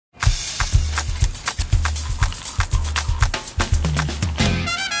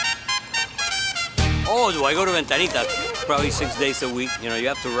Oh, do I go to Ventanita? Probably 6 days a week. You know, you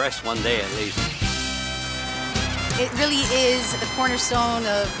have to rest one day at least. It really is the cornerstone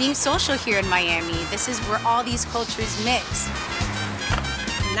of being social here in Miami. This is where all these cultures mix.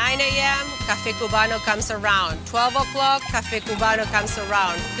 9 a.m., Café Cubano comes around. 12 o'clock, Café Cubano comes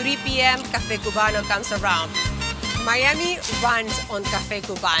around. 3 p.m., Café Cubano comes around. Miami runs on Café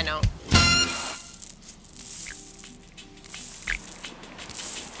Cubano.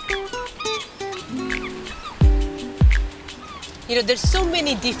 You know, there's so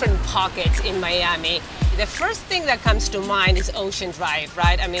many different pockets in Miami. The first thing that comes to mind is Ocean Drive,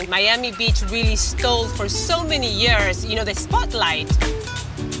 right? I mean, Miami Beach really stole for so many years, you know, the spotlight.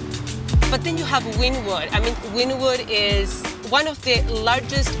 But then you have Wynwood. I mean, Wynwood is one of the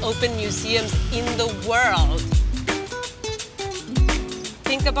largest open museums in the world.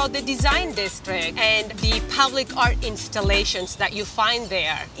 Think about the design district and the public art installations that you find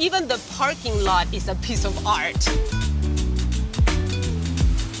there. Even the parking lot is a piece of art.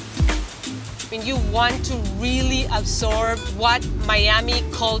 When you want to really absorb what Miami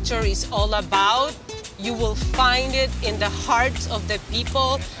culture is all about, you will find it in the hearts of the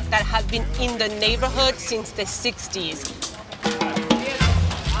people that have been in the neighborhood since the 60s.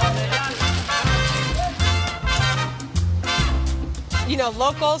 You know,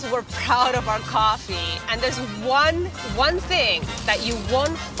 locals were proud of our coffee, and there's one thing that you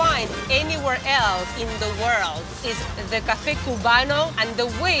won't find anywhere else in the world is the Café Cubano and the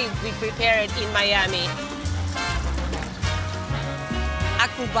way we prepare it in Miami. A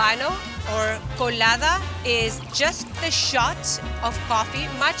Cubano, or colada, is just a shot of coffee,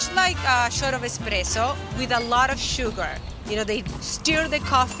 much like a shot of espresso, with a lot of sugar. You know, they stir the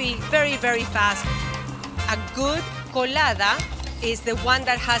coffee very, very fast. A good colada is the one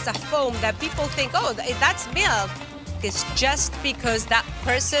that has a foam that people think, oh, that's milk. It's just because that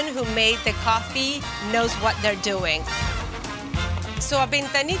person who made the coffee knows what they're doing. So a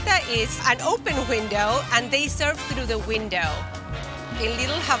ventanita is an open window, and they serve through the window. In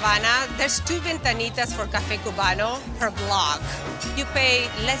Little Havana, there's 2 ventanitas for Café Cubano per block. You pay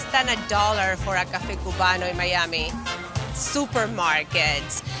less than $1 for a Café Cubano in Miami.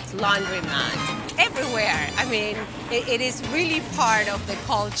 Supermarkets, laundromats, everywhere. I mean, it is really part of the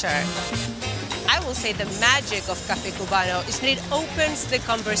culture. I will say the magic of Café Cubano is that it opens the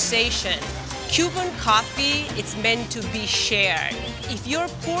conversation. Cuban coffee, it's meant to be shared. If you're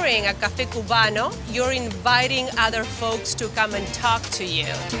pouring a Café Cubano, you're inviting other folks to come and talk to you.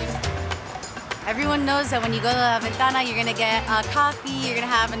 Everyone knows that when you go to La Ventana, you're gonna get coffee, you're gonna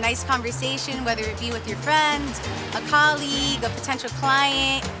have a nice conversation, whether it be with your friend, a colleague, a potential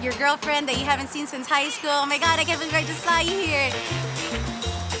client, your girlfriend that you haven't seen since high school. Oh my God, I can't believe I just saw you here.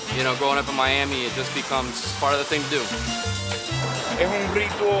 You know, growing up in Miami, it just becomes part of the thing to do. Es un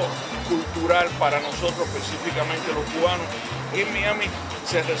rito cultural para nosotros, específicamente los cubanos. Y en Miami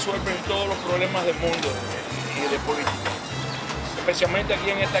se resuelven todos los problemas del mundo y de política, especialmente aquí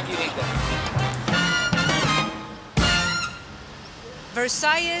en esta quinita.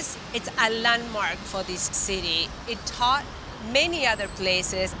 Versailles, it's a landmark for this city. It taught many other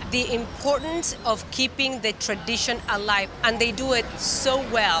places the importance of keeping the tradition alive, and they do it so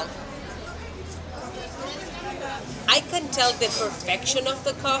well. I can tell the perfection of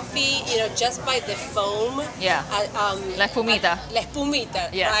the coffee, you know, just by the foam. Yeah. La espumita. La espumita,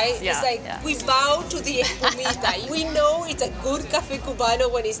 Yes, right? yeah, It's like yeah. we bow to the espumita. We know it's a good Café Cubano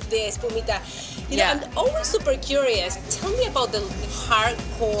when it's the espumita. You know, Yeah. I'm always super curious. Tell me about the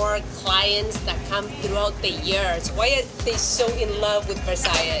hardcore clients that come throughout the years. Why are they so in love with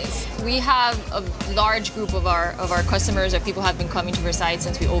Versailles? We have a large group of our customers, or people have been coming to Versailles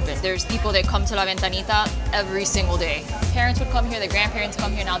since we opened. There's people that come to La Ventanita every single day. Parents would come here, the grandparents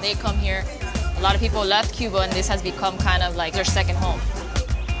come here, now they come here. A lot of people left Cuba, and this has become kind of like their second home.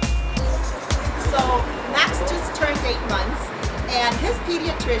 So Max just turned 8 months, and his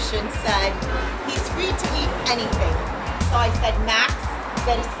pediatrician said he's free to eat anything. So I said, Max,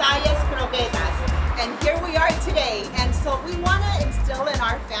 Versailles croquetas. And here we are today. And so we want to instill in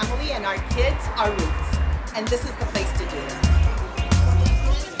our family and our kids our roots. And this is the place to do it.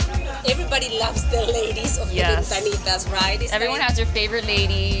 Everybody loves the ladies of Yes. the ventanitas, right? It's Everyone like, has their favorite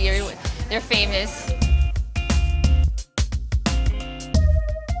lady, they're famous.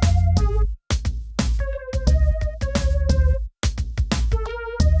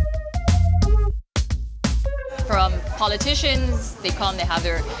 From politicians, they come, they have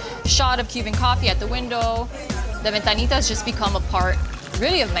their shot of Cuban coffee at the window. The Ventanitas just become a part,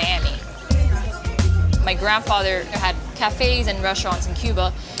 really, of Miami. My grandfather had cafes and restaurants in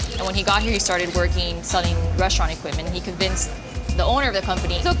Cuba, and when he got here, he started working, selling restaurant equipment. He convinced the owner of the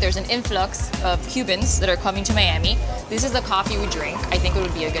company, look, there's an influx of Cubans that are coming to Miami. This is the coffee we drink. I think it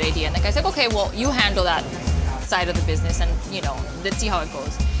would be a good idea. And the guy said, okay, well, you handle that side of the business and, you know, let's see how it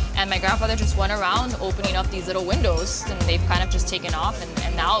goes. And my grandfather just went around opening up these little windows, and they've kind of just taken off.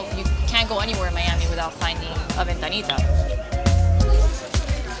 And now you can't go anywhere in Miami without finding a ventanita.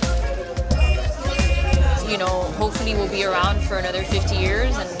 You know, hopefully we'll be around for another 50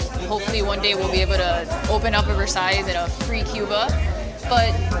 years, and hopefully one day we'll be able to open up a Versailles and a free Cuba.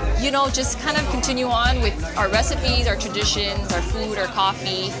 But, you know, just kind of continue on with our recipes, our traditions, our food, our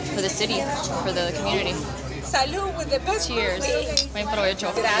coffee for the city, for the community. Salud with the best. Cheers. Buen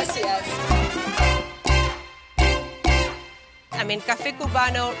provecho. Gracias. I mean, Café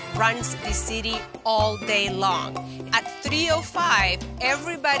Cubano runs the city all day long. At 3:05,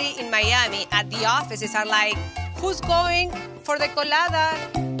 everybody in Miami at the offices are like, who's going for the colada?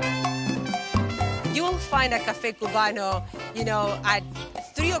 You'll find a Café Cubano, you know, at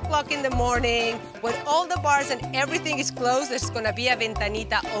 3 o'clock in the morning, when all the bars and everything is closed, there's gonna be a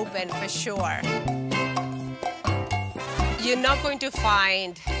ventanita open for sure. You're not going to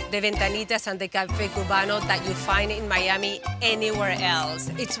find the ventanitas and the Café Cubano that you find in Miami anywhere else.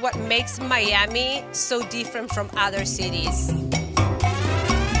 It's what makes Miami so different from other cities.